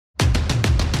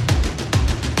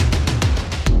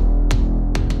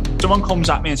someone comes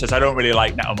at me and says, I don't really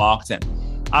like network marketing,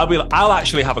 I'll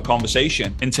actually have a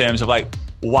conversation in terms of like,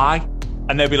 why?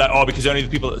 And they'll be like, oh, because only the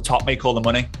people at the top make all the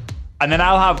money. And then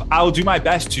I'll do my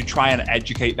best to try and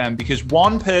educate them, because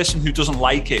one person who doesn't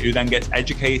like it, who then gets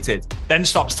educated, then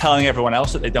stops telling everyone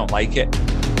else that they don't like it.